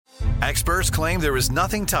Experts claim there is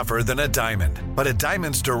nothing tougher than a diamond. But at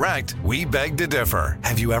Diamonds Direct, we beg to differ.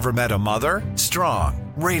 Have you ever met a mother?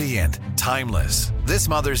 Strong, radiant, timeless. This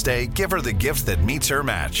Mother's Day, give her the gift that meets her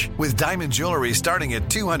match. With diamond jewelry starting at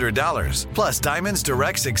 $200. Plus, Diamonds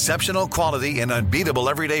Direct's exceptional quality and unbeatable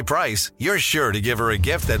everyday price, you're sure to give her a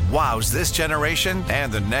gift that wows this generation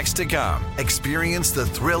and the next to come. Experience the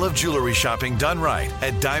thrill of jewelry shopping done right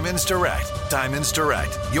at Diamonds Direct. Diamonds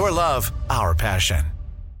Direct. Your love, our passion.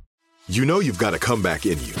 You know you've got a comeback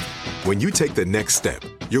in you. When you take the next step,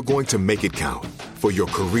 you're going to make it count. For your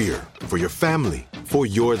career, for your family, for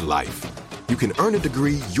your life. You can earn a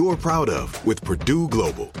degree you're proud of with Purdue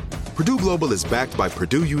Global. Purdue Global is backed by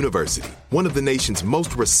Purdue University, one of the nation's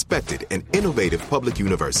most respected and innovative public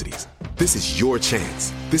universities. This is your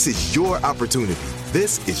chance. This is your opportunity.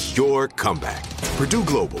 This is your comeback. Purdue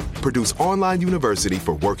Global, Purdue's online university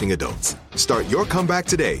for working adults. Start your comeback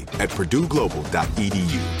today at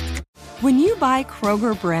purdueglobal.edu. When you buy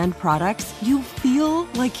Kroger brand products, you feel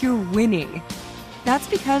like you're winning. That's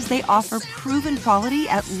because they offer proven quality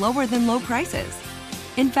at lower than low prices.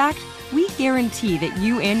 In fact, we guarantee that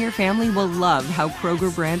you and your family will love how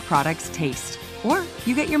Kroger brand products taste, or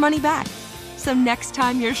you get your money back. So next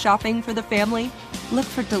time you're shopping for the family, look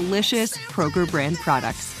for delicious Kroger brand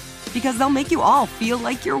products, because they'll make you all feel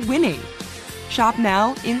like you're winning. Shop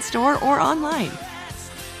now, in-store, or online.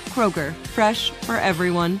 Kroger, fresh for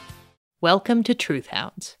everyone. Welcome to Truth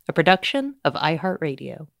Hounds, a production of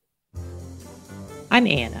iHeartRadio. I'm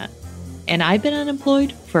Anna, and I've been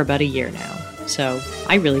unemployed for about a year now, so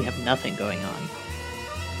I really have nothing going on.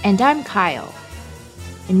 And I'm Kyle.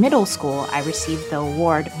 In middle school, I received the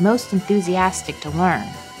award Most Enthusiastic to Learn,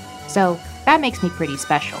 so that makes me pretty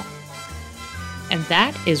special. And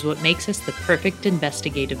that is what makes us the perfect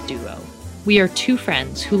investigative duo. We are two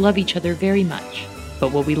friends who love each other very much,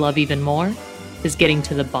 but what we love even more is getting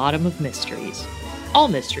to the bottom of mysteries. All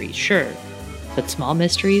mysteries, sure, but small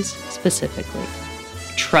mysteries specifically.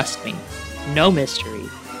 Trust me, no mystery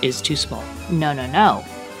is too small. No.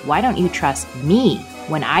 Why don't you trust me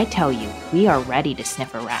when I tell you we are ready to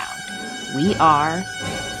sniff around? We are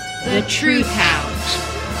the Truth Hounds.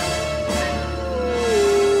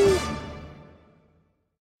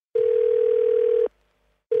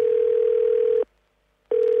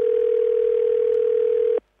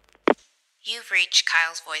 You've reached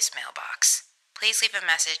Kyle's voicemail box. Please leave a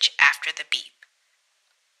message after the beep.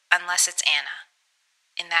 Unless it's Anna.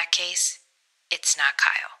 In that case, it's not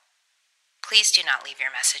Kyle. Please do not leave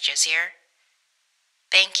your messages here.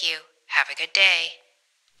 Thank you. Have a good day.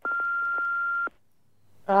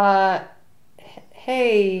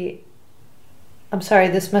 Hey. I'm sorry,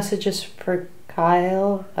 this message is for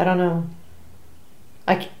Kyle. I don't know.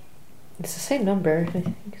 It's the same number. I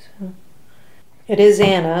think so. It is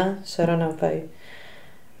Anna, so I don't know if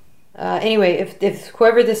anyway, if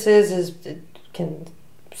whoever this is can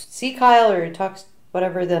see Kyle or talks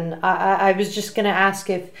whatever, then I was just gonna ask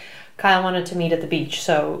if Kyle wanted to meet at the beach,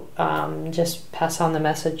 so just pass on the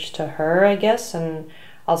message to her, I guess, and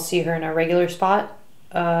I'll see her in a regular spot.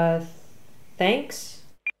 Thanks.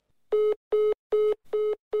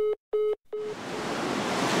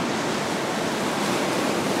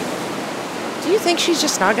 Do you think she's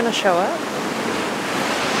just not gonna show up?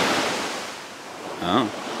 Oh.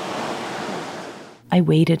 I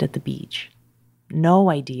waited at the beach.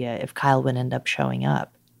 No idea if Kyle would end up showing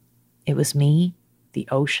up. It was me, the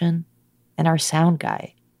ocean, and our sound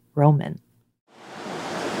guy, Roman.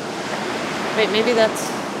 Wait, maybe that's...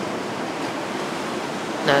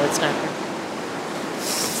 No, that's not her.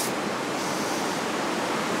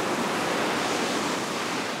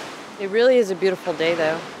 It really is a beautiful day,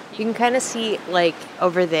 though. You can kind of see, like,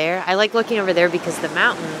 over there. I like looking over there because the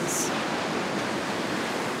mountains...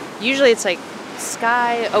 Usually it's like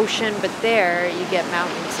sky, ocean, but there you get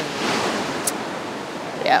mountains and...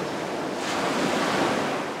 Yeah.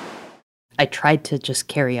 I tried to just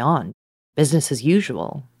carry on, business as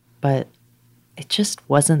usual, but it just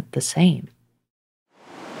wasn't the same.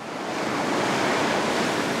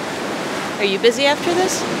 Are you busy after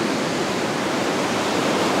this?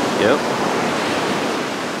 Yep.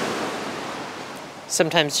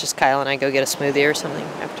 Sometimes just Kyle and I go get a smoothie or something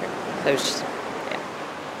after. That was just...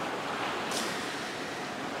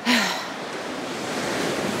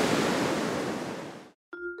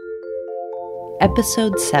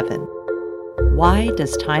 Episode 7. Why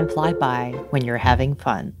does time fly by when you're having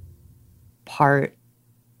fun? Part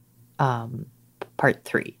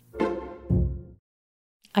 3.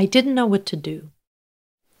 I didn't know what to do.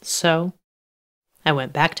 So, I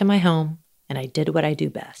went back to my home and I did what I do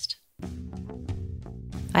best.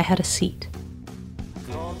 I had a seat.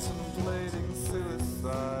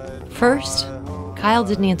 First, Kyle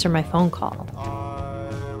didn't answer my phone call.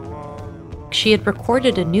 She had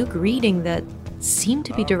recorded a new greeting that seemed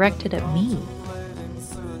to be directed at me.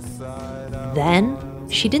 Then,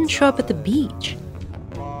 she didn't show up at the beach.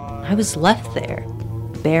 I was left there,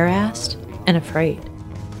 bare-assed and afraid.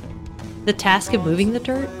 The task of moving the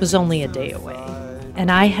dirt was only a day away, and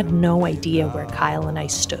I had no idea where Kyle and I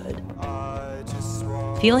stood.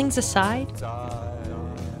 Feelings aside,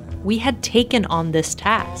 we had taken on this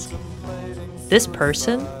task. This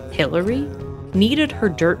person, Hillary, needed her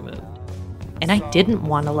dirt moved, and I didn't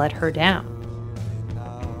want to let her down.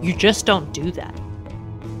 You just don't do that.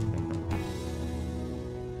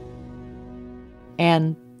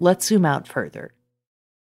 And let's zoom out further.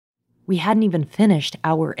 We hadn't even finished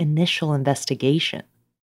our initial investigation.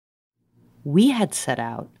 We had set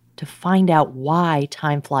out to find out why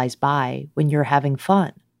time flies by when you're having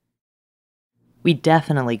fun. We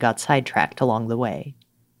definitely got sidetracked along the way.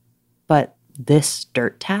 But this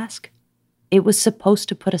dirt task, it was supposed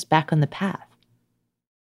to put us back on the path.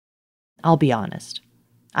 I'll be honest,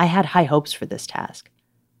 I had high hopes for this task,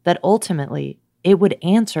 that ultimately it would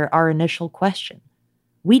answer our initial question.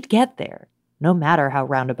 We'd get there, no matter how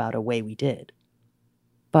roundabout a way we did.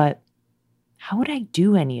 But how would I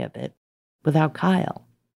do any of it without Kyle?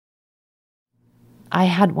 I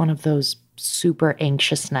had one of those super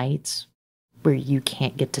anxious nights where you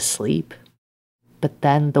can't get to sleep, but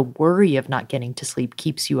then the worry of not getting to sleep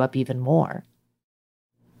keeps you up even more.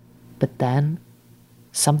 But then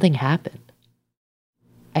something happened.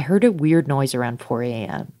 I heard a weird noise around 4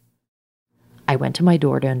 a.m. I went to my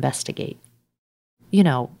door to investigate. You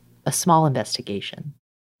know, a small investigation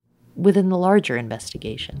within the larger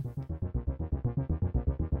investigation.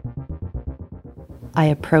 I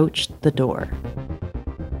approached the door.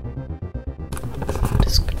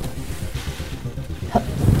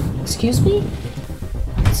 Excuse me?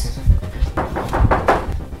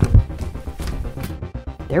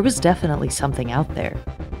 There was definitely something out there.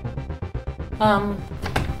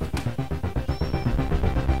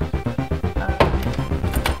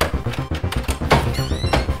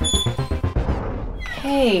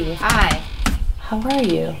 Hey. Hi. How are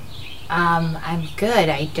you? I'm good.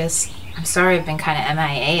 I'm sorry I've been kind of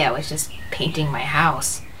MIA. I was just painting my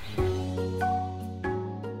house.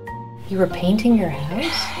 You were painting your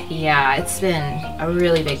house? Yeah, it's been a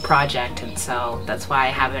really big project, and so that's why I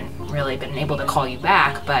haven't really been able to call you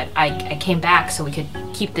back, but I came back so we could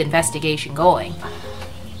keep the investigation going.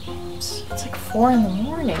 It's like 4 in the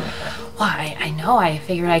morning. Well, I know. I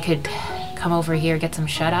figured I could come over here, get some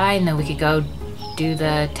shut-eye, and then we could go do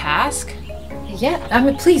the task. Yeah,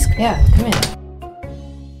 please, yeah, come in.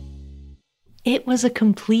 It was a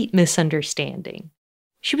complete misunderstanding.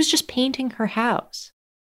 She was just painting her house.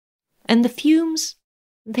 And the fumes,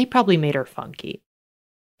 they probably made her funky.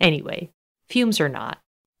 Anyway, fumes or not,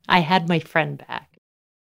 I had my friend back.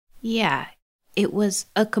 Yeah, it was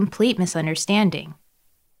a complete misunderstanding.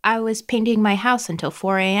 I was painting my house until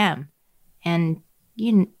 4 a.m. And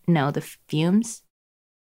you know the fumes.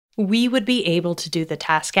 We would be able to do the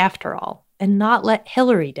task after all, and not let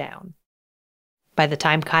Hillary down. By the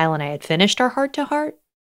time Kyle and I had finished our heart-to-heart,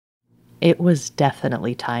 it was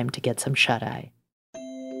definitely time to get some shut-eye.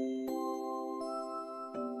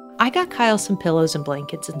 I got Kyle some pillows and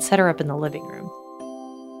blankets and set her up in the living room.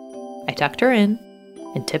 I tucked her in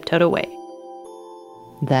and tiptoed away.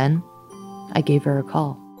 Then, I gave her a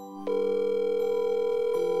call.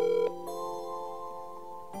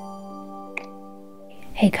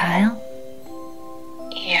 Hey, Kyle?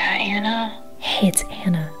 Yeah, Anna? Hey, it's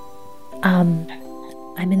Anna.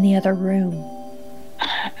 I'm in the other room.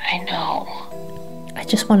 I know. I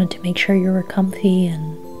just wanted to make sure you were comfy,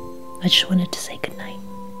 and I just wanted to say goodnight.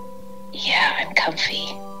 Yeah, I'm comfy.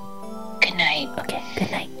 Good night. Okay,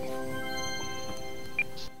 good night.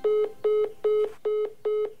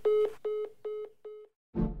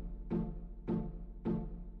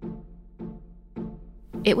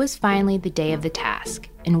 It was finally the day of the task,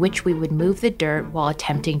 in which we would move the dirt while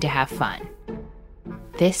attempting to have fun.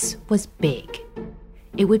 This was big.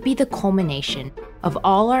 It would be the culmination of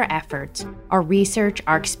all our efforts, our research,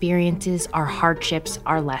 our experiences, our hardships,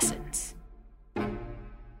 our lessons.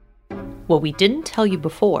 What we didn't tell you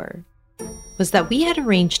before was that we had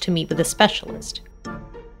arranged to meet with a specialist.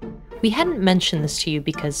 We hadn't mentioned this to you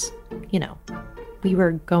because, we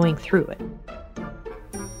were going through it.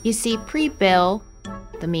 You see, pre-Bill,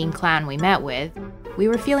 the mean clown we met with, we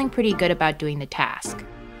were feeling pretty good about doing the task.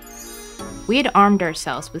 We had armed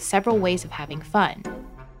ourselves with several ways of having fun.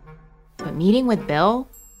 But meeting with Bill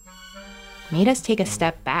made us take a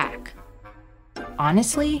step back.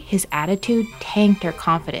 Honestly, his attitude tanked our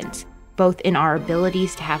confidence both in our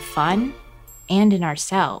abilities to have fun and in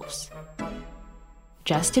ourselves.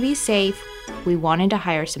 Just to be safe, we wanted to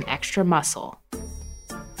hire some extra muscle.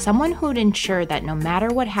 Someone who'd ensure that no matter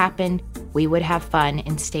what happened, we would have fun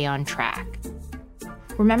and stay on track.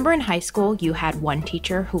 Remember in high school, you had one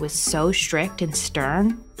teacher who was so strict and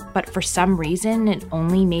stern, but for some reason, it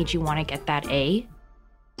only made you want to get that A?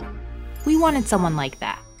 We wanted someone like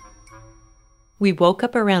that. We woke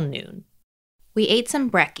up around noon. We ate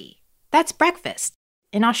some brekkie. That's breakfast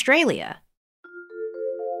in Australia.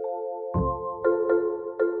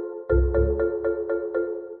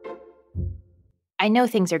 I know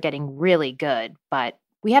things are getting really good, but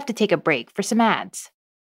we have to take a break for some ads.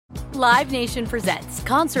 Live Nation presents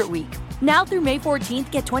Concert Week. Now through May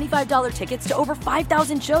 14th, get $25 tickets to over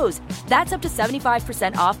 5,000 shows. That's up to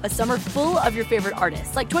 75% off a summer full of your favorite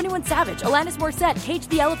artists like 21 Savage, Alanis Morissette, Cage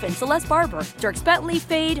the Elephant, Celeste Barber, Dierks Bentley,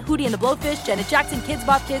 Fade, Hootie and the Blowfish, Janet Jackson, Kids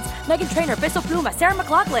Bop Kids, Meghan Trainor, Peso Pluma, Sarah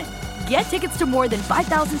McLachlan. Get tickets to more than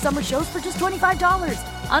 5,000 summer shows for just $25.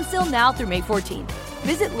 On sale now through May 14th.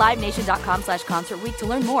 Visit LiveNation.com/Concert Week to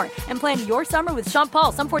learn more and plan your summer with Sean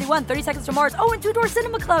Paul, Sum 41, 30 Seconds to Mars, and Two Door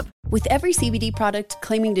Cinema Club. With every CBD product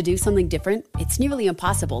claiming to do something different, it's nearly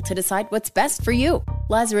impossible to decide what's best for you.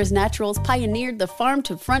 Lazarus Naturals pioneered the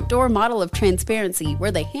farm-to-front-door model of transparency,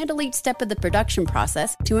 where they handle each step of the production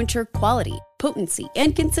process to ensure quality, potency,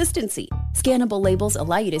 and consistency. Scannable labels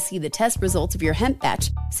allow you to see the test results of your hemp batch,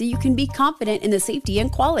 so you can be confident in the safety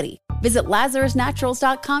and quality. Visit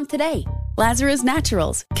LazarusNaturals.com today. Lazarus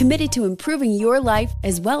Naturals, committed to improving your life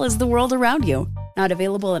as well as the world around you. Not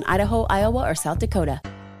available in Idaho, Iowa, or South Dakota.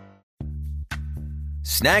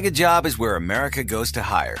 Snag a Job is where America goes to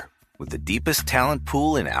hire, with the deepest talent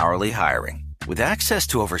pool in hourly hiring. With access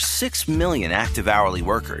to over 6 million active hourly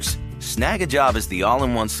workers, Snag a Job is the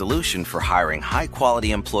all-in-one solution for hiring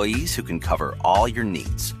high-quality employees who can cover all your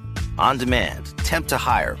needs. On demand, temp to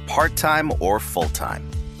hire, part-time or full-time.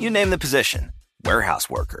 You name the position. Warehouse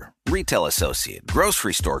worker, retail associate,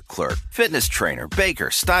 grocery store clerk, fitness trainer, baker,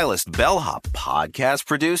 stylist, bellhop, podcast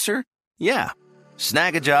producer. Yeah,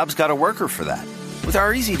 Snag a Job's got a worker for that. With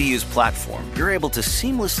our easy-to-use platform, you're able to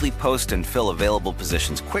seamlessly post and fill available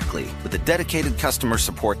positions quickly with a dedicated customer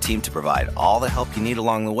support team to provide all the help you need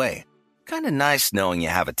along the way. Kind of nice knowing you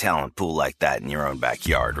have a talent pool like that in your own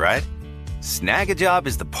backyard, right? Snag a Job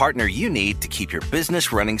is the partner you need to keep your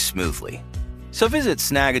business running smoothly. So visit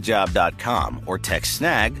snagajob.com or text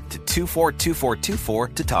SNAG to 242424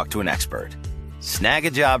 to talk to an expert.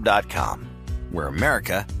 Snagajob.com, where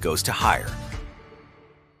America goes to hire.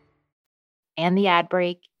 And the ad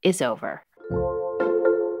break is over.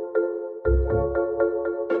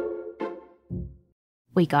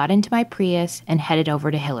 We got into my Prius and headed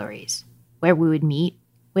over to Hillary's, where we would meet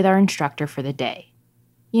with our instructor for the day.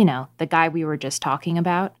 You know, the guy we were just talking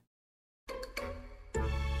about.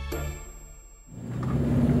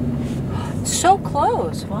 So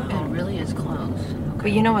close. Wow. It really is close.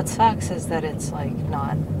 But you know what sucks is that it's like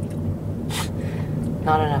not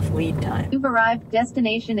enough lead time. You've arrived.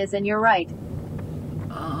 Destination is in your right.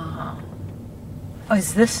 Oh,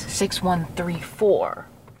 is this 6134?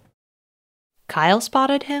 Kyle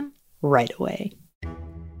spotted him right away.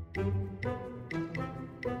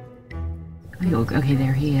 Okay,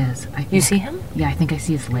 there he is. You see him? Yeah, I think I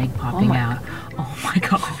see his leg popping out. Oh my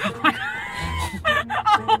god.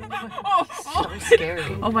 So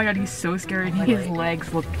scary. Oh my god, he's so scary. His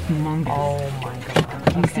legs look humongous. Oh my god.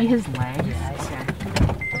 Can you see his legs? Yeah, I see.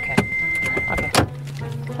 Okay.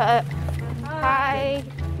 Hi.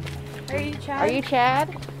 Are you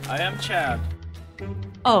Chad? I am Chad.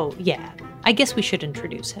 Oh, yeah. I guess we should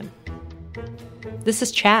introduce him. This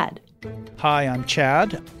is Chad. Hi, I'm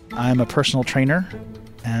Chad. I'm a personal trainer,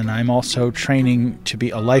 and I'm also training to be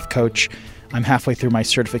a life coach. I'm halfway through my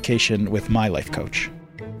certification with my life coach.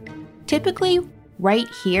 Typically, right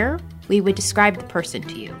here, we would describe the person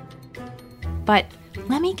to you. But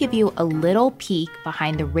let me give you a little peek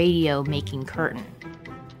behind the radio-making curtain.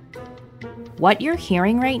 What you're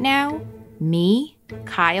hearing right now, me,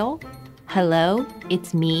 Kyle, hello,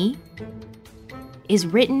 it's me, is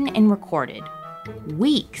written and recorded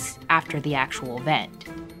weeks after the actual event.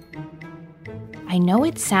 I know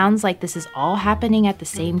it sounds like this is all happening at the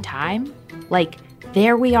same time, like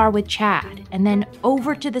there we are with Chad, and then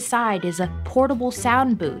over to the side is a portable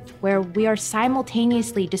sound booth where we are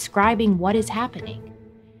simultaneously describing what is happening.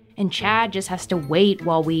 And Chad just has to wait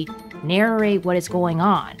while we narrate what is going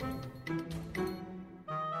on.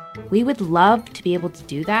 We would love to be able to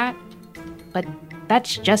do that, but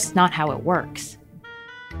that's just not how it works.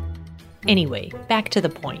 Anyway, back to the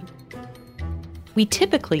point. We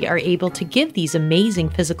typically are able to give these amazing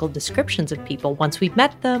physical descriptions of people once we've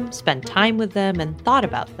met them, spent time with them, and thought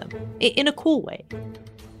about them, in a cool way.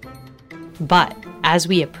 But as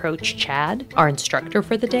we approached Chad, our instructor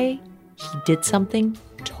for the day, he did something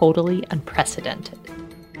totally unprecedented.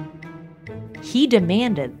 He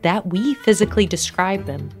demanded that we physically describe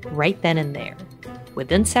them right then and there,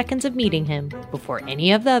 within seconds of meeting him, before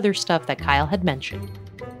any of the other stuff that Kyle had mentioned.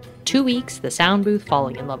 2 weeks, the sound booth,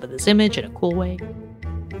 falling in love with his image in a cool way.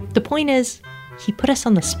 The point is, he put us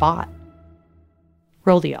on the spot.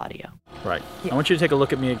 Roll the audio. Right. Yeah. I want you to take a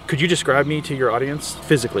look at me. Could you describe me to your audience?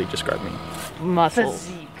 Physically describe me. Muscles.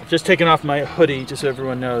 Just taking off my hoodie just so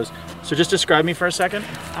everyone knows. So just describe me for a second.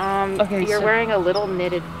 You're wearing a little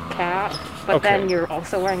knitted cap, but then you're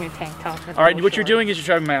also wearing a tank top. All right, what you're doing is you're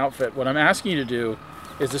describing my outfit. What I'm asking you to do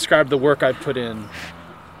is describe the work I've put in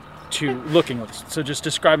to looking like this. So just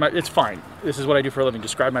describe my, it's fine. This is what I do for a living.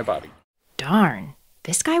 Describe my body. Darn,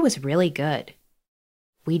 this guy was really good.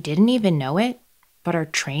 We didn't even know it, but our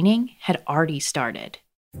training had already started.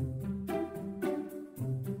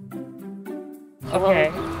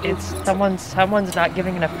 Okay, it's someone's not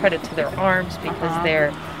giving enough credit to their arms because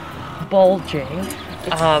they're bulging.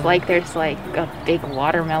 It's like there's like a big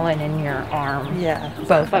watermelon in your arm. Yeah,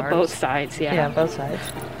 both sides. Yeah, both sides.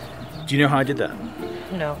 Do you know how I did that?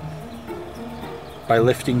 No. By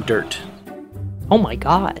lifting dirt. Oh my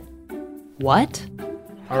God. What?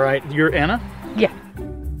 All right, you're Anna? Yeah.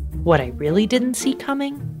 What I really didn't see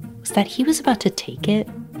coming was that he was about to take it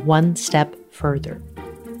one step further.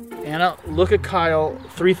 Anna, look at Kyle.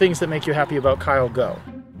 3 things that make you happy about Kyle, go.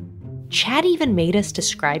 Chad even made us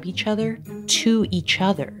describe each other to each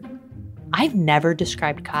other. I've never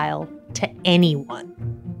described Kyle to anyone.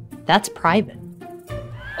 That's private.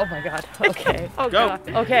 Oh my God. Okay. Go. God.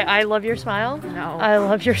 Okay, I love your smile. No. I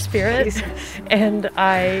love your spirit. And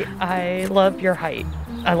I love your height.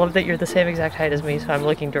 I love that you're the same exact height as me, so I'm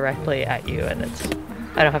looking directly at you and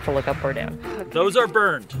I don't have to look up or down. Those are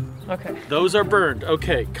burned. Okay. Those are burned.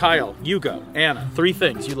 Okay, Kyle, you go. Anna, 3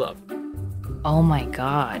 things you love. Oh my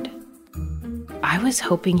God. I was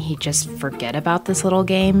hoping he'd just forget about this little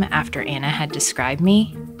game after Anna had described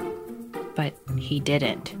me, but he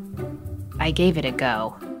didn't. I gave it a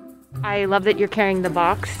go. I love that you're carrying the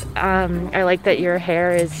box. I like that your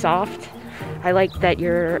hair is soft. I like that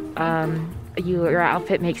your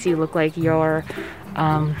outfit makes you look like you're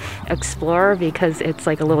explorer because it's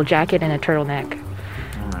like a little jacket and a turtleneck.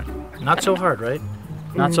 All right. Not so hard, right?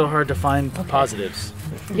 Not so hard to find positives.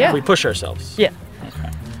 Yeah. We push ourselves. Yeah. Okay.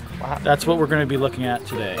 Wow. That's what we're going to be looking at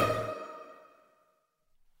today.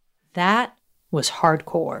 That was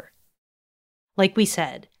hardcore. Like we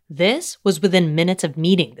said, this was within minutes of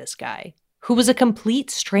meeting this guy, who was a complete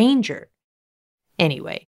stranger.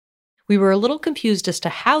 Anyway, we were a little confused as to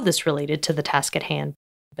how this related to the task at hand,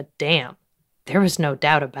 but damn, there was no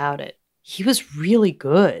doubt about it. He was really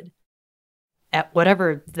good at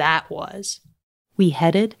whatever that was. We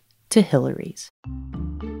headed to Hillary's.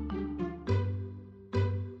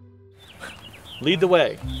 Lead the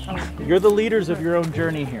way. Oh. You're the leaders of your own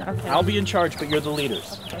journey here. Okay. I'll be in charge, but you're the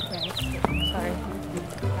leaders. Okay. Sorry.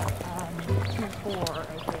 4,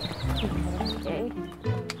 I think.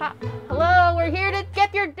 Okay. Hello, we're here to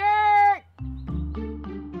get your dirt!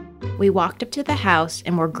 We walked up to the house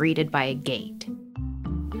and were greeted by a gate.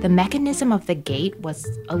 The mechanism of the gate was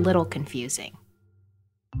a little confusing.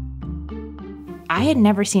 I had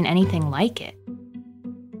never seen anything like it.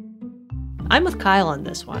 I'm with Kyle on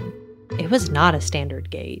this one. It was not a standard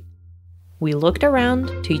gate. We looked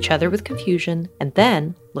around to each other with confusion and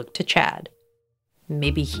then looked to Chad.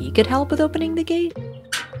 Maybe he could help with opening the gate?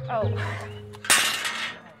 Oh.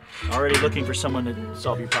 Already looking for someone to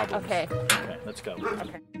solve your problems. Okay. Okay, let's go.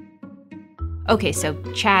 Okay, so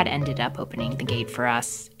Chad ended up opening the gate for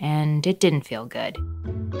us, and it didn't feel good.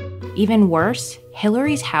 Even worse,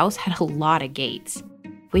 Hillary's house had a lot of gates.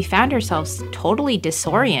 We found ourselves totally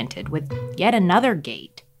disoriented with yet another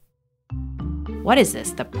gate. What is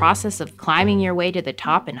this, the process of climbing your way to the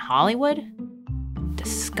top in Hollywood?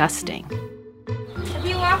 Disgusting. If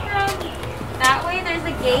you walk around that way, there's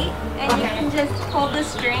a gate, and you can just pull the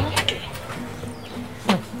string.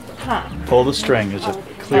 Huh. Pull the string. There's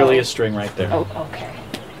clearly a string right there. Oh, okay.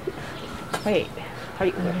 Wait,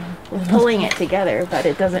 we're pulling it together, but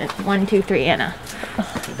it doesn't. 1, 2, 3, Anna.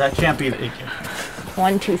 That can't be.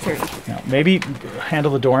 1, 2, 3. No, maybe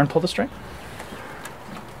handle the door and pull the string.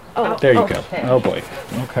 Oh, there you go. Okay. Oh boy.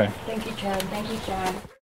 Okay. Thank you, Chad. Thank you, Chad.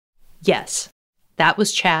 Yes, that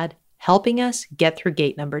was Chad helping us get through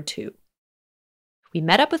gate number 2. We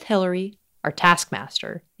met up with Hillary, our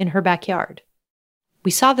taskmaster, in her backyard.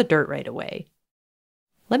 We saw the dirt right away.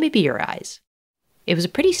 Let me be your eyes. It was a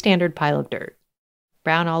pretty standard pile of dirt.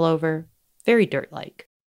 Brown all over, very dirt-like.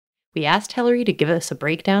 We asked Hillary to give us a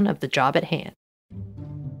breakdown of the job at hand.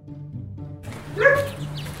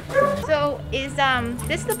 So is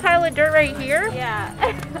this the pile of dirt right here?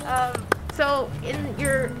 Yeah. So in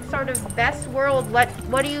your sort of best world, what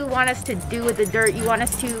do you want us to do with the dirt? You want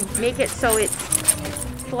us to make it so it's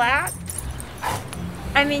flat?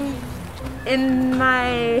 I mean, in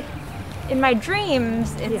my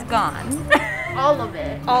dreams, it's gone. All of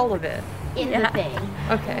it. All of it. In the thing.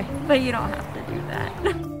 Okay. But you don't have to do that.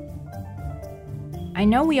 I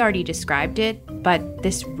know we already described it, but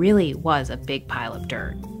this really was a big pile of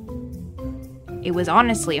dirt. It was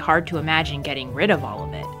honestly hard to imagine getting rid of all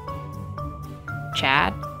of it.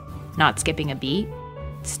 Chad, not skipping a beat,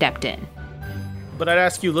 stepped in. But I'd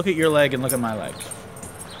ask you, look at your leg and look at my leg.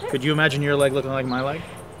 Could you imagine your leg looking like my leg?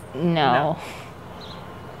 No.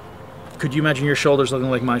 Could you imagine your shoulders looking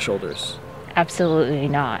like my shoulders? Absolutely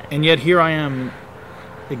not. And yet here I am,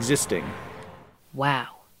 existing. Wow.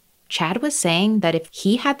 Chad was saying that if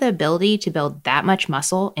he had the ability to build that much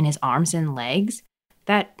muscle in his arms and legs,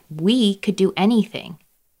 that we could do anything,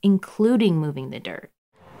 including moving the dirt.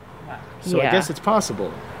 So I guess it's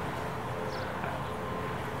possible.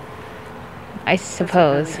 I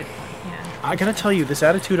suppose. I gotta tell you, this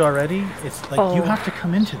attitude already, it's like you have to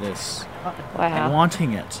come into this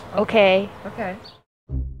wanting it. Okay.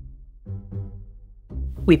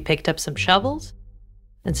 We picked up some shovels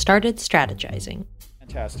and started strategizing.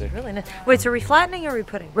 Fantastic. Really nice. Wait, so are we flattening or are we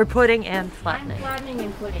putting? We're putting and flattening. I'm flattening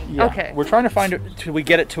and putting. Yeah. Okay. We're trying to find it till we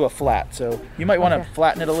get it to a flat. So you might want to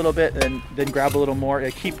flatten it a little bit and then grab a little more.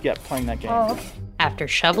 Keep playing that game. Oh, okay. After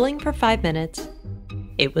shoveling for 5 minutes,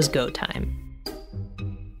 it was go time.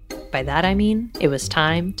 By that I mean, it was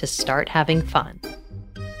time to start having fun.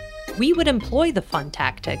 We would employ the fun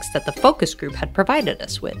tactics that the focus group had provided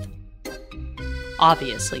us with.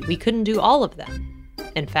 Obviously, we couldn't do all of them.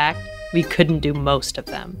 In fact, we couldn't do most of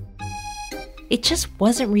them. It just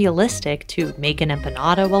wasn't realistic to make an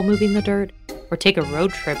empanada while moving the dirt, or take a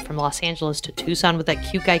road trip from Los Angeles to Tucson with that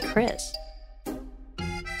cute guy Chris.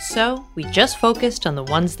 So, we just focused on the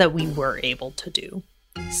ones that we were able to do.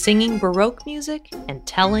 Singing Baroque music and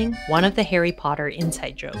telling one of the Harry Potter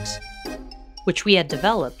inside jokes, which we had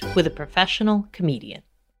developed with a professional comedian.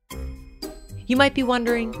 You might be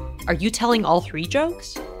wondering, are you telling all 3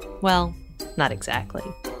 jokes? Well, not exactly.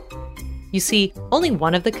 You see, only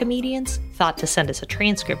one of the comedians thought to send us a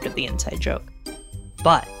transcript of the inside joke.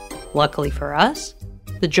 But, luckily for us,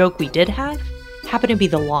 the joke we did have happened to be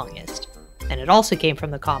the longest, and it also came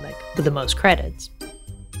from the comic with the most credits.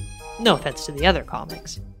 No offense to the other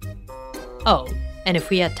comics. Oh, and if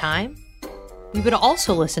we had time, we would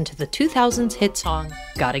also listen to the 2000s hit song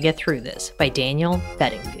Gotta Get Through This by Daniel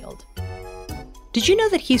Bedingfield. Did you know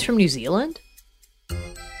that he's from New Zealand?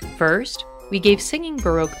 First, we gave singing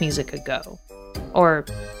Baroque music a go. Or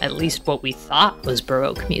at least what we thought was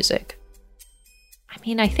Baroque music. I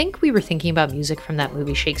mean, I think we were thinking about music from that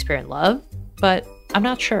movie Shakespeare in Love, but I'm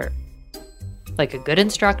not sure. Like a good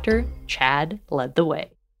instructor, Chad led the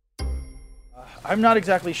way. I'm not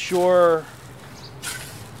exactly sure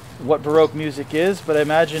what Baroque music is, but I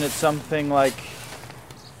imagine it's something like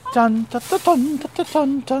dun dun dun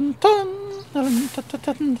dun dun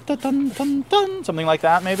dun dun. Something like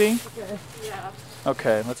that, maybe? Okay, yeah.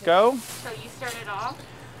 Okay, let's go. So you started off?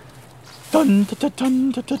 Dun dun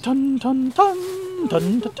dun dun dun dun dun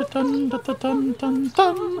dun dun dun dun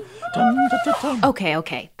dun.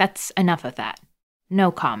 Okay, that's enough of that.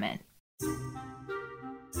 No comment.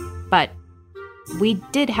 But we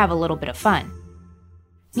did have a little bit of fun.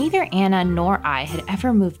 Neither Anna nor I had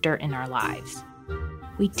ever moved dirt in our lives.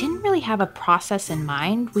 We didn't really have a process in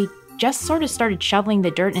mind. We just sort of started shoveling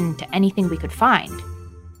the dirt into anything we could find.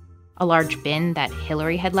 A large bin that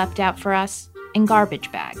Hillary had left out for us, and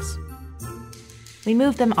garbage bags. We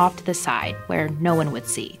moved them off to the side where no one would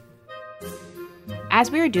see. As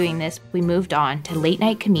we were doing this, we moved on to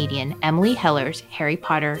late-night comedian Emily Heller's Harry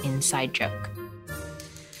Potter inside joke.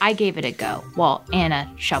 I gave it a go while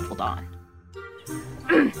Anna shuffled on.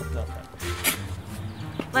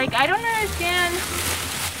 Like, I don't understand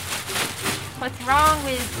what's wrong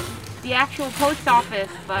with the actual post office,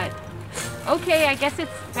 but okay, I guess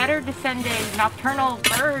it's better to send a nocturnal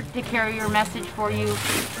bird to carry your message for you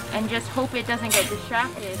and just hope it doesn't get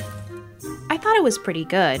distracted. I thought it was pretty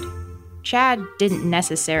good. Chad didn't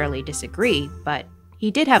necessarily disagree, but he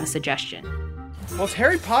did have a suggestion. Well, it's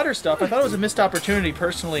Harry Potter stuff. I thought it was a missed opportunity,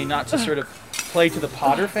 personally, not to sort of play to the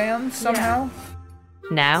Potter fans somehow.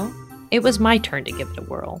 Now, it was my turn to give it a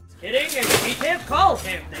whirl. Kidding, and we can't call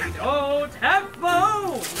him. They don't have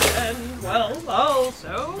phones. And, well,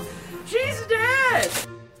 also, She's dead!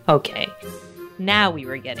 Okay, now we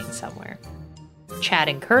were getting somewhere. Chad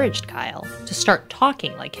encouraged Kyle to start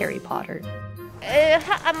talking like Harry Potter.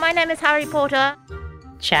 My name is Harry Potter.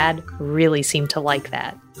 Chad really seemed to like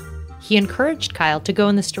that. He encouraged Kyle to go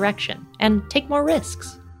in this direction and take more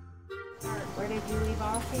risks. Where did you leave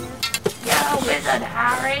off here? Yeah, wizard,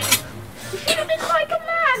 Harry. You should have been like a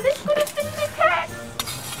man. This could have been the test.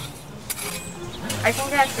 I think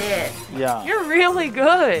that's it. Yeah. You're really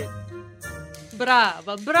good.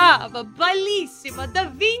 Brava, brava, bellissima, Da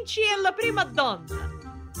Vinci e la prima donna.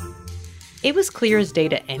 It was clear as day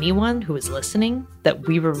to anyone who was listening that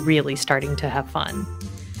we were really starting to have fun.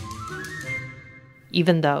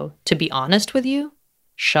 Even though, to be honest with you,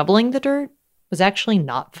 shoveling the dirt was actually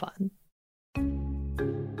not fun.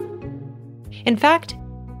 In fact,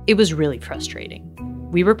 it was really frustrating.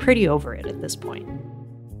 We were pretty over it at this point.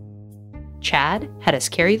 Chad had us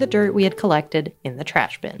carry the dirt we had collected in the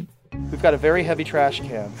trash bin. We've got a very heavy trash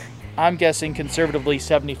can. I'm guessing conservatively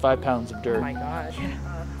 75 pounds of dirt. Oh my gosh.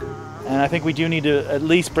 And I think we do need to at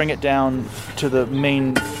least bring it down to the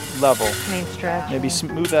main level. Main stretch. Maybe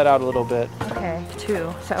smooth that out a little bit. Okay,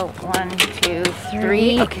 2. So 1, 2,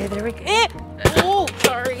 3. Okay, there we go. Oh,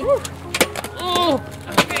 sorry. Oh,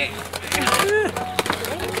 okay.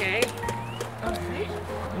 Okay.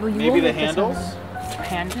 Maybe the handles?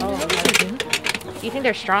 You think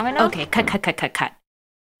they're strong enough? Okay, cut.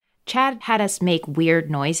 Chad had us make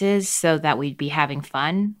weird noises so that we'd be having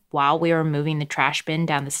fun while we were moving the trash bin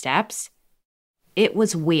down the steps. It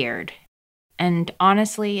was weird. And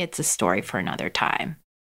honestly, it's a story for another time.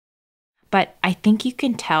 But I think you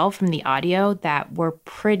can tell from the audio that we're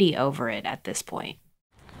pretty over it at this point.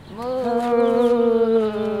 Is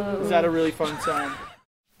that a really fun sound?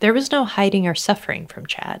 There was no hiding or suffering from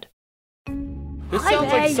Chad. This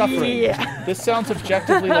sounds like suffering. Yeah. This sounds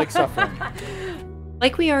objectively like suffering.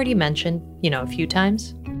 Like we already mentioned, a few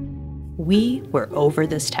times, we were over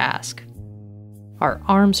this task. Our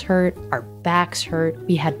arms hurt, our backs hurt,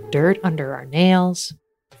 we had dirt under our nails.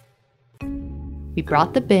 We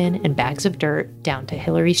brought the bin and bags of dirt down to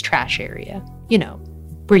Hillary's trash area,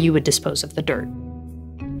 where you would dispose of the dirt.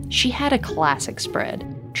 She had a classic spread: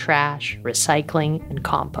 trash, recycling, and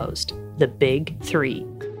compost, the big 3.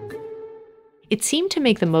 It seemed to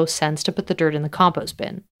make the most sense to put the dirt in the compost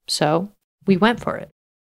bin, so we went for it.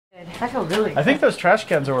 I feel really good. I think those trash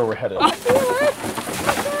cans are where we're headed. Oh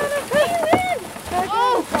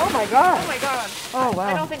my god. Oh wow.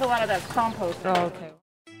 I don't think a lot of that's compost. Oh, okay.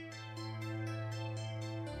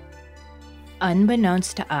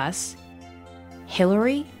 Unbeknownst to us,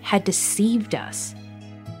 Hillary had deceived us.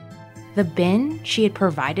 The bin she had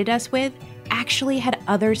provided us with actually had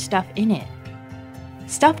other stuff in it.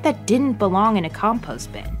 Stuff that didn't belong in a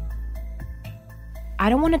compost bin. I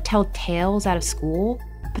don't want to tell tales out of school,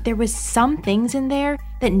 but there was some things in there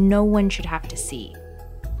that no one should have to see,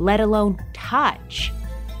 let alone touch.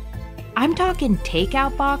 I'm talking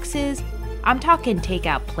takeout boxes, I'm talking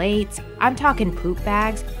takeout plates, I'm talking poop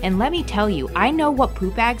bags, and let me tell you, I know what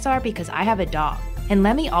poop bags are because I have a dog. And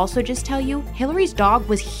let me also just tell you, Hillary's dog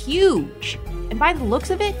was huge, and by the looks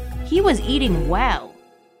of it, he was eating well.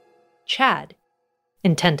 Chad,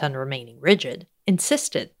 intent on remaining rigid,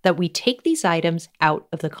 insisted that we take these items out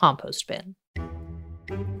of the compost bin.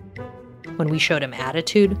 When we showed him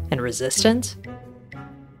attitude and resistance,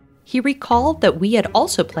 he recalled that we had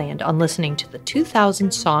also planned on listening to the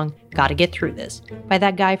 2000 song Gotta Get Through This by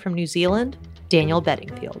that guy from New Zealand, Daniel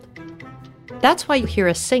Bedingfield. That's why you hear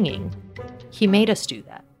us singing. He made us do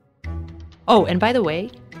that. Oh, and by the way,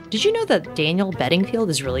 did you know that Daniel Bedingfield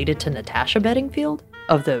is related to Natasha Bedingfield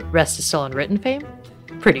of the Rest is Still Unwritten fame?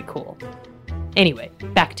 Pretty cool. Anyway,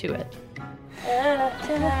 back to it.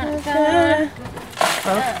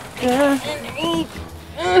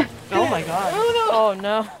 Oh my god. Oh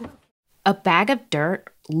no. A bag of dirt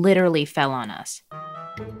literally fell on us.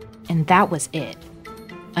 And that was it.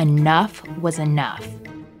 Enough was enough.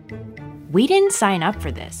 We didn't sign up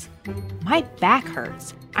for this. My back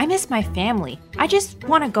hurts. I miss my family. I just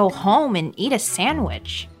want to go home and eat a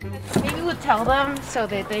sandwich. Maybe we'll tell them so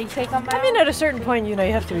that they take them back. I mean, at a certain point, you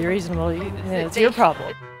have to be reasonable. It's your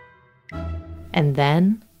problem. And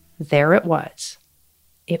then, there it was.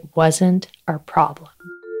 It wasn't our problem.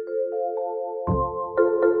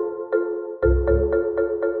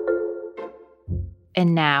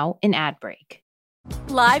 And now, an ad break.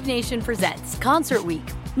 Live Nation presents Concert Week.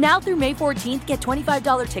 Now through May 14th, get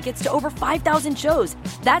 $25 tickets to over 5,000 shows.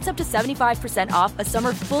 That's up to 75% off a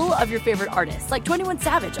summer full of your favorite artists like 21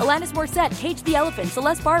 Savage, Alanis Morissette, Cage the Elephant,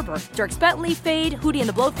 Celeste Barber, Dierks Bentley, Fade, Hootie and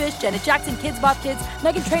the Blowfish, Janet Jackson, Kidz Bop Kids,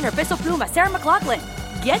 Meghan Trainor, Bissell Pluma, Sarah McLachlan.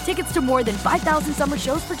 Get tickets to more than 5,000 summer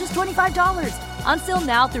shows for just $25. On sale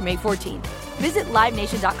now through May 14th. Visit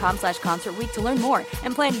LiveNation.com/Concert Week to learn more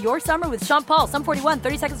and plan your summer with Sean Paul, Sum 41,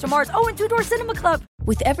 30 Seconds to Mars, and Two Door Cinema Club.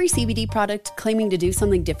 With every CBD product claiming to do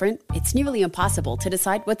something different, it's nearly impossible to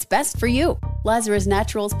decide what's best for you. Lazarus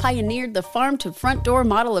Naturals pioneered the farm-to-front-door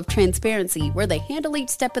model of transparency, where they handle each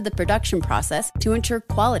step of the production process to ensure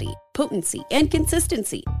quality, potency, and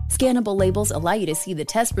consistency. Scannable labels allow you to see the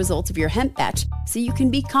test results of your hemp batch, so you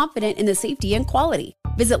can be confident in the safety and quality.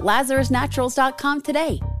 Visit LazarusNaturals.com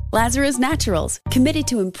today. Lazarus Naturals, committed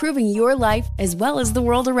to improving your life as well as the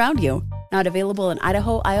world around you. Not available in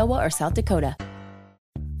Idaho, Iowa, or South Dakota.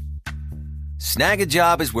 Snag a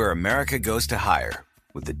Job is where America goes to hire,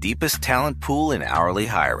 with the deepest talent pool in hourly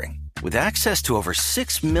hiring. With access to over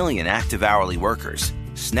 6 million active hourly workers,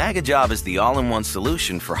 Snag a Job is the all-in-one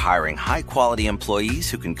solution for hiring high-quality employees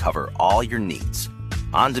who can cover all your needs.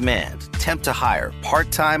 On demand, temp to hire,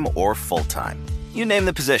 part-time or full-time. You name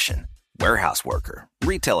the position. Warehouse worker,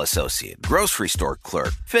 retail associate, grocery store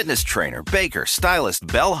clerk, fitness trainer, baker, stylist,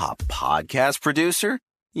 bellhop, podcast producer.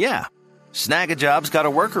 Yeah, Snag a Job's got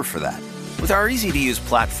a worker for that. With our easy-to-use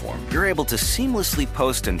platform, you're able to seamlessly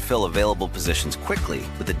post and fill available positions quickly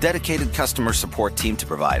with a dedicated customer support team to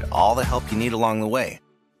provide all the help you need along the way.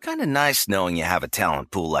 Kind of nice knowing you have a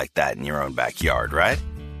talent pool like that in your own backyard, right?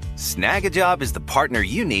 Snag a Job is the partner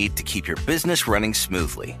you need to keep your business running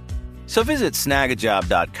smoothly. So visit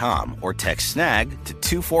snagajob.com or text SNAG to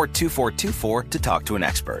 242424 to talk to an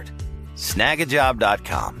expert.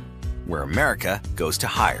 Snagajob.com, where America goes to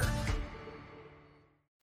hire.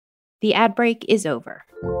 The ad break is over.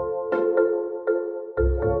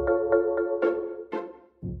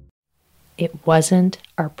 It wasn't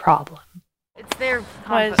our problem. It's their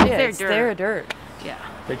dirt. Yeah.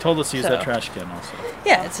 They told us to use that trash can also.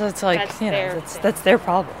 Yeah, it's like, that's their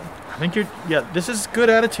problem. I think this is good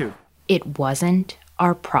attitude. It wasn't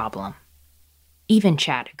our problem. Even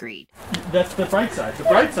Chad agreed. That's the bright side. The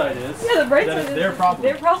bright side is that it's their problem.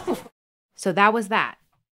 Their problem. So that was that.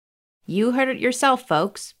 You heard it yourself,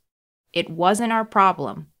 folks. It wasn't our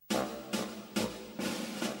problem.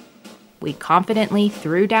 We confidently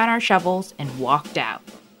threw down our shovels and walked out.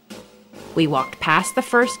 We walked past the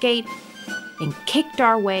first gate and kicked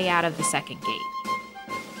our way out of the second gate.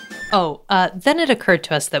 Oh, then it occurred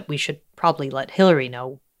to us that we should probably let Hillary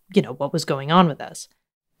know, what was going on with us.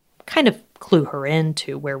 Kind of clue her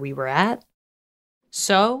into where we were at.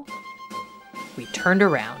 So, we turned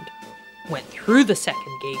around, went through the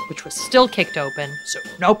second gate, which was still kicked open, so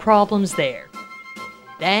no problems there.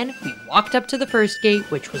 Then we walked up to the first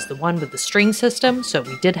gate, which was the one with the string system, so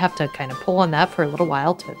we did have to kind of pull on that for a little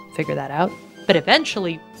while to figure that out. But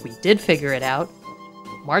eventually, we did figure it out,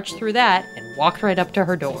 marched through that, and walked right up to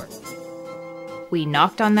her door. We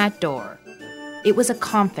knocked on that door. It was a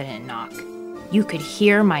confident knock. You could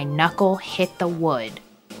hear my knuckle hit the wood.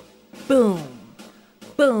 Boom,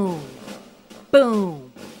 boom,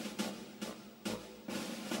 boom.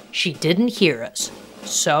 She didn't hear us,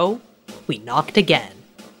 so we knocked again.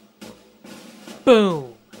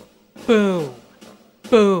 Boom, boom,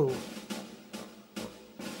 boom.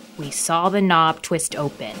 We saw the knob twist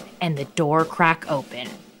open and the door crack open.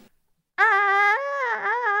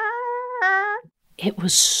 It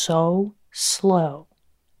was so slow.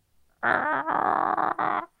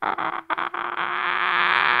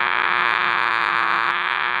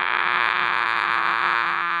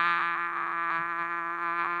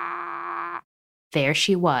 There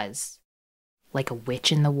she was, like a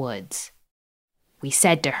witch in the woods. We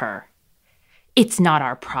said to her, "It's not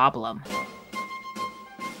our problem,"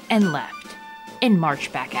 and left and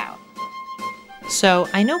marched back out. So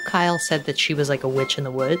I know Kyle said that she was like a witch in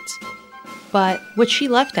the woods, but what she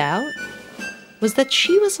left out was that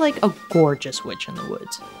she was like a gorgeous witch in the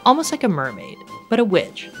woods, almost like a mermaid, but a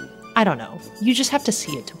witch. I don't know, you just have to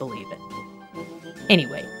see it to believe it.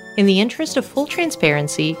 Anyway, in the interest of full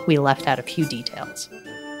transparency, we left out a few details.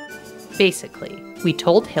 Basically, we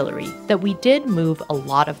told Hillary that we did move a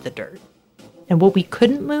lot of the dirt, and what we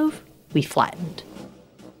couldn't move, we flattened.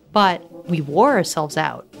 But we wore ourselves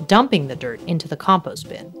out, dumping the dirt into the compost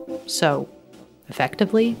bin, so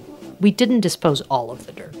effectively, we didn't dispose all of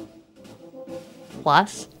the dirt.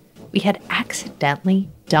 Plus, we had accidentally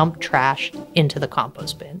dumped trash into the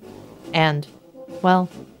compost bin, and, well,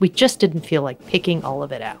 we just didn't feel like picking all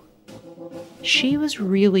of it out. She was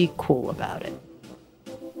really cool about it.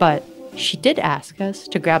 But she did ask us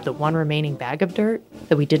to grab the one remaining bag of dirt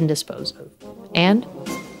that we didn't dispose of, and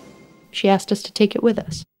she asked us to take it with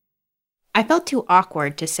us. I felt too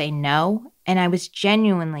awkward to say no, and I was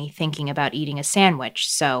genuinely thinking about eating a sandwich,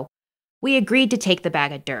 so we agreed to take the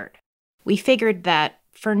bag of dirt. We figured that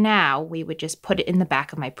for now, we would just put it in the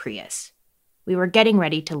back of my Prius. We were getting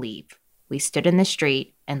ready to leave. We stood in the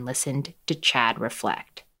street and listened to Chad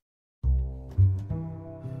reflect.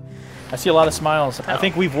 I see a lot of smiles. I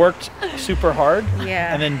think we've worked super hard.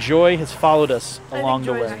 Yeah. And then joy has followed us along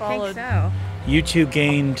the way. I think so. You two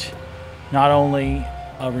gained not only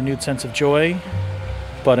a renewed sense of joy,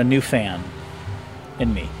 but a new fan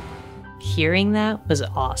in me. Hearing that was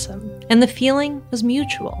awesome, and the feeling was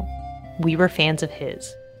mutual. We were fans of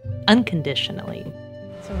his, unconditionally.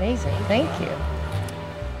 It's amazing. Thank you.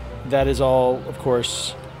 That is all, of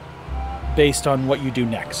course, based on what you do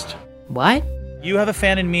next. What? You have a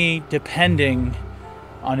fan in me depending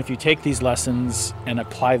on if you take these lessons and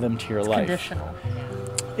apply them to your life. Conditional.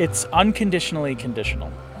 It's unconditionally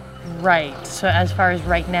conditional. Right. So as far as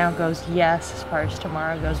right now goes, yes. As far as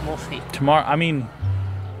tomorrow goes, we'll see. Tomorrow, I mean,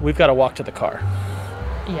 we've got to walk to the car.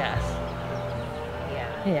 Yes.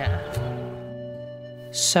 Yeah.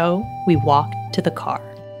 So we walked to the car.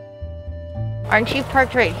 Aren't you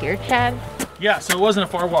parked right here, Chad? Yeah, so it wasn't a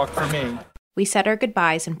far walk for me. We said our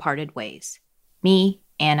goodbyes and parted ways. Me,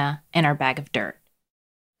 Anna, and our bag of dirt.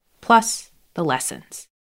 Plus, the lessons.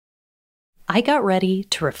 I got ready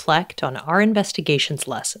to reflect on our investigation's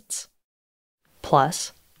lessons.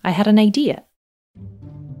 Plus, I had an idea.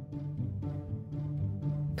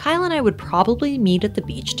 Kyle and I would probably meet at the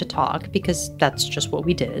beach to talk because that's just what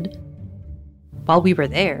we did. While we were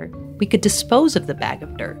there, we could dispose of the bag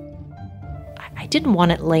of dirt. I didn't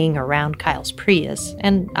want it laying around Kyle's Prius,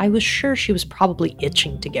 and I was sure she was probably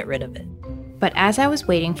itching to get rid of it. But as I was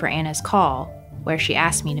waiting for Anna's call, where she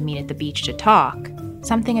asked me to meet at the beach to talk,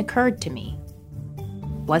 something occurred to me.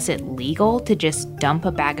 Was it legal to just dump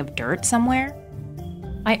a bag of dirt somewhere?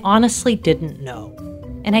 I honestly didn't know,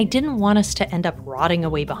 and I didn't want us to end up rotting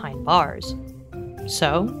away behind bars.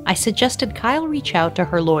 So I suggested Kyle reach out to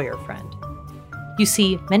her lawyer friend. You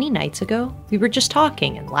see, many nights ago, we were just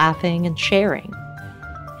talking and laughing and sharing.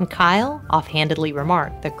 And Kyle offhandedly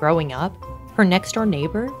remarked that growing up, her next-door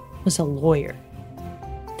neighbor was a lawyer.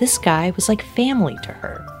 This guy was like family to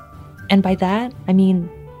her. And by that, I mean,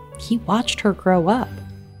 he watched her grow up.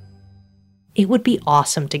 It would be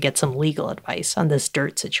awesome to get some legal advice on this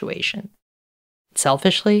dirt situation.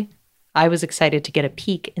 Selfishly, I was excited to get a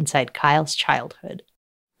peek inside Kyle's childhood.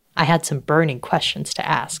 I had some burning questions to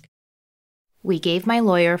ask. We gave my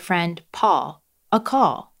lawyer friend, Paul, a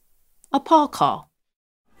call. A Paul call.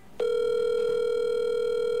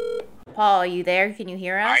 Paul, are you there? Can you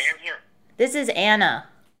hear us? I am here. This is Anna.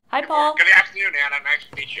 Hi, Paul. Good afternoon, Anna. Nice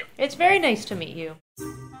to meet you. It's very nice to meet you.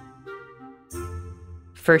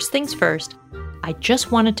 First things first, I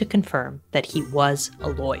just wanted to confirm that he was a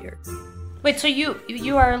lawyer. Wait, so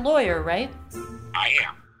you are a lawyer, right? I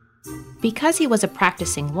am. Because he was a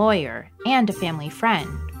practicing lawyer and a family friend,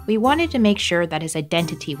 we wanted to make sure that his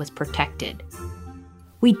identity was protected.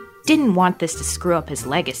 We didn't want this to screw up his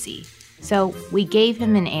legacy, so we gave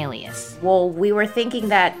him an alias. Well, we were thinking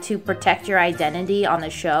that to protect your identity on the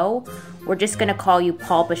show, we're just going to call you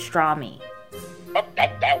Paul Pastrami. Oh,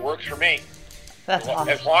 that works for me. That's awesome.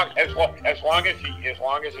 As long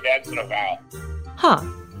as it ends in a vowel. Huh.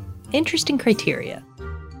 Interesting criteria.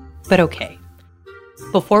 But okay.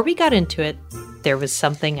 Before we got into it, there was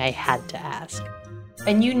something I had to ask.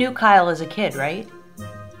 And you knew Kyle as a kid, right?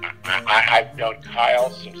 I've known Kyle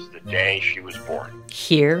since the day she was born.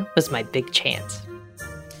 Here was my big chance.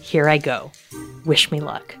 Here I go. Wish me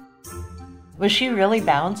luck. Was she really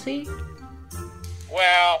bouncy?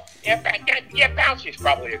 Well, yeah, bouncy is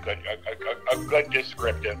probably a good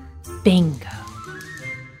descriptive. Bingo.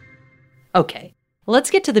 Okay, let's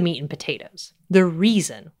get to the meat and potatoes. The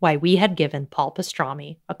reason why we had given Paul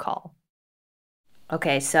Pastrami a call.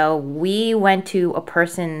 Okay, so we went to a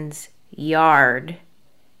person's yard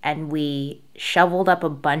and we shoveled up a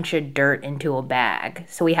bunch of dirt into a bag.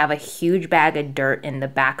 So we have a huge bag of dirt in the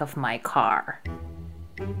back of my car.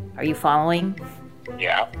 Are you following?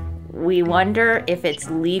 Yeah. We wonder if it's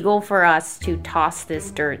legal for us to toss this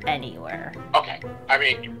dirt anywhere. Okay. I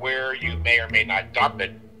mean, where you may or may not dump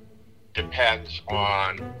it depends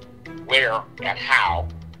on where and how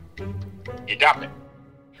you dump it.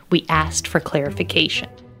 We asked for clarification.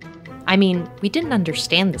 I mean, we didn't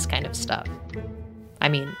understand this kind of stuff. I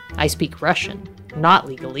mean, I speak Russian, not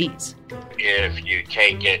legalese. If you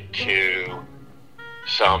take it to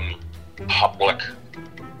some public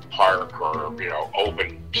park or,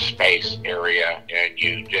 open space area and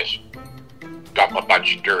you just dump a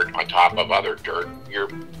bunch of dirt on top of other dirt, you're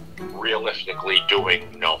realistically doing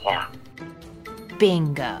no harm.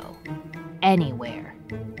 Bingo. Anywhere.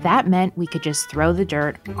 That meant we could just throw the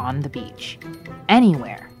dirt on the beach.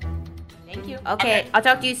 Anywhere. Thank you. Okay, I'll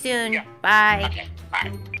talk to you soon. Yeah. Bye. Okay.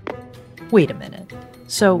 Bye. Wait a minute.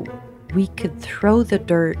 So we could throw the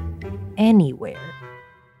dirt anywhere?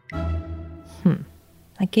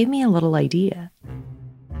 That gave me a little idea.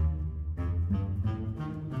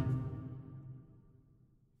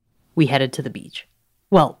 We headed to the beach.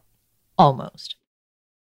 Well, almost.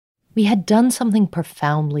 We had done something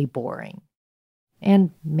profoundly boring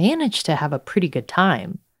and managed to have a pretty good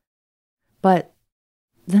time. But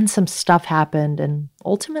then some stuff happened, and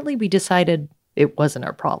ultimately we decided it wasn't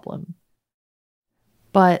our problem.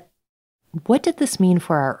 But what did this mean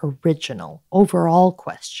for our original, overall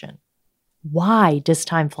question? Why does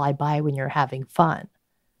time fly by when you're having fun?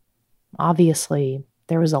 Obviously,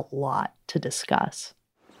 there was a lot to discuss.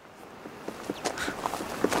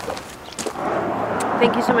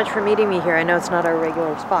 Thank you so much for meeting me here. I know it's not our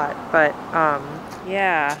regular spot, but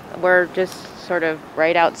Yeah, we're just sort of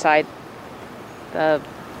right outside the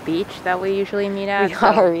beach that we usually meet at. we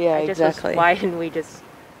are, yeah, exactly. Why didn't we just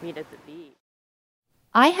meet at the beach?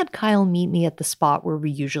 I had Kyle meet me at the spot where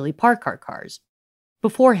we usually park our cars,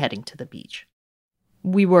 before heading to the beach.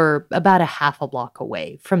 We were about a half a block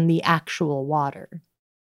away from the actual water.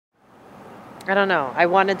 I don't know. I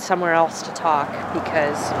wanted somewhere else to talk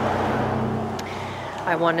because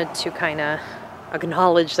I wanted to kind of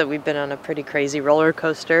acknowledge that we've been on a pretty crazy roller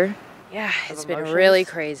coaster. Yeah, it's been emotions. really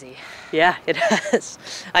crazy. Yeah, it has.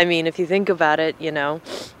 I mean, if you think about it,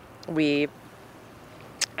 we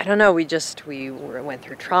went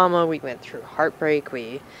through trauma, we went through heartbreak,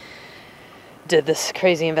 we did this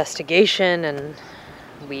crazy investigation, and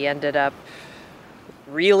we ended up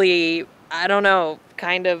really,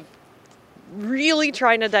 kind of really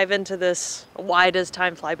trying to dive into this, why does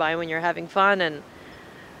time fly by when you're having fun, and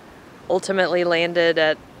ultimately landed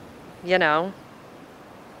at,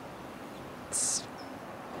 it's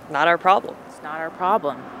not our problem. It's not our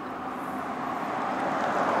problem.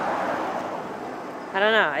 I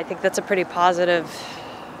don't know. I think that's a pretty positive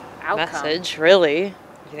Outcome. message, really, if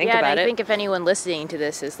you think about and I it. think if anyone listening to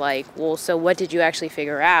this is like, well, so what did you actually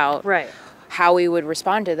figure out? Right. How we would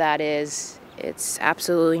respond to that is, it's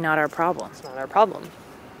absolutely not our problem. It's not our problem,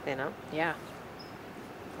 Yeah.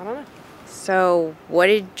 I don't know. So what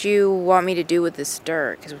did you want me to do with this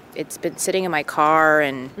dirt? Because it's been sitting in my car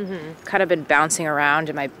and kind of been bouncing around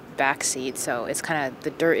in my back seat. So it's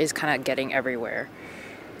the dirt is kind of getting everywhere.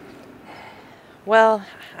 Well,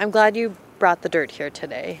 I'm glad you brought the dirt here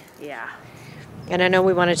today. Yeah. And I know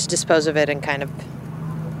we wanted to dispose of it in kind of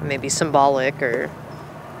maybe symbolic or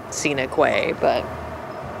scenic way, but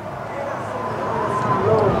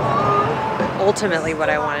ultimately what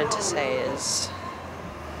I wanted to say is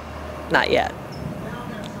not yet.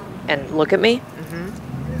 And look at me.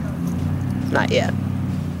 Not yet.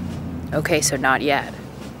 Okay, so not yet.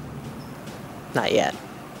 Not yet.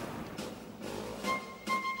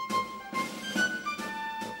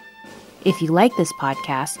 If you like this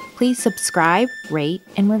podcast, please subscribe, rate,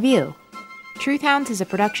 and review. Truth Hounds is a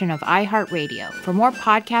production of iHeartRadio. For more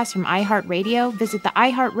podcasts from iHeartRadio, visit the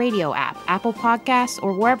iHeartRadio app, Apple Podcasts,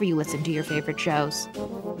 or wherever you listen to your favorite shows.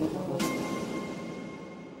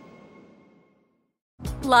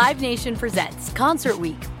 Live Nation presents Concert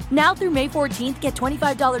Week. Now through May 14th, get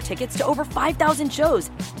 $25 tickets to over 5,000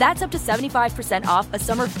 shows. That's up to 75% off a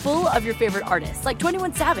summer full of your favorite artists like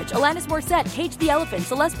 21 Savage, Alanis Morissette, Cage the Elephant,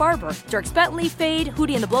 Celeste Barber, Dierks Bentley, Fade,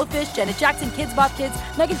 Hootie and the Blowfish, Janet Jackson, Kidz Bop Kids,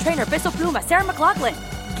 Meghan Trainor, Peso Pluma, Sarah McLachlan.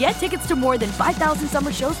 Get tickets to more than 5,000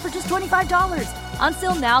 summer shows for just $25. On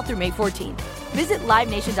sale now through May 14th. Visit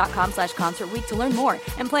LiveNation.com/Concert Week to learn more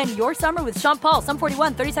and plan your summer with Sean Paul, Sum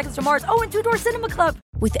 41, 30 Seconds to Mars, and Two Door Cinema Club.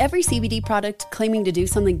 With every CBD product claiming to do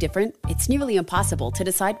something different, it's nearly impossible to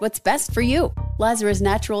decide what's best for you. Lazarus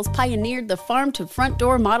Naturals pioneered the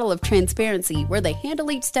farm-to-front-door model of transparency, where they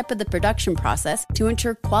handle each step of the production process to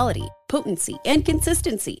ensure quality, potency, and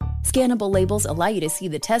consistency. Scannable labels allow you to see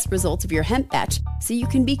the test results of your hemp batch, so you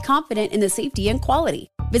can be confident in the safety and quality.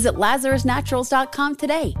 Visit LazarusNaturals.com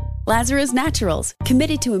today. Lazarus Naturals,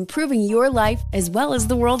 committed to improving your life as well as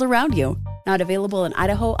the world around you. Not available in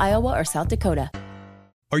Idaho, Iowa, or South Dakota.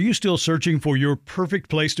 Are you still searching for your perfect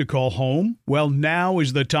place to call home? Well, now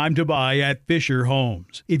is the time to buy at Fisher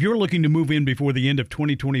Homes. If you're looking to move in before the end of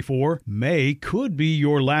 2024, May could be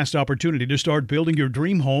your last opportunity to start building your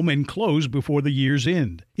dream home and close before the year's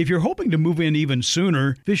end. If you're hoping to move in even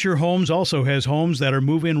sooner, Fisher Homes also has homes that are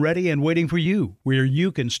move-in ready and waiting for you, where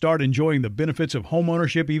you can start enjoying the benefits of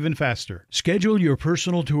homeownership even faster. Schedule your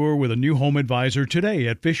personal tour with a new home advisor today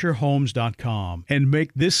at FisherHomes.com and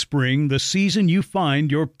make this spring the season you find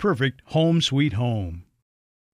your perfect home sweet home.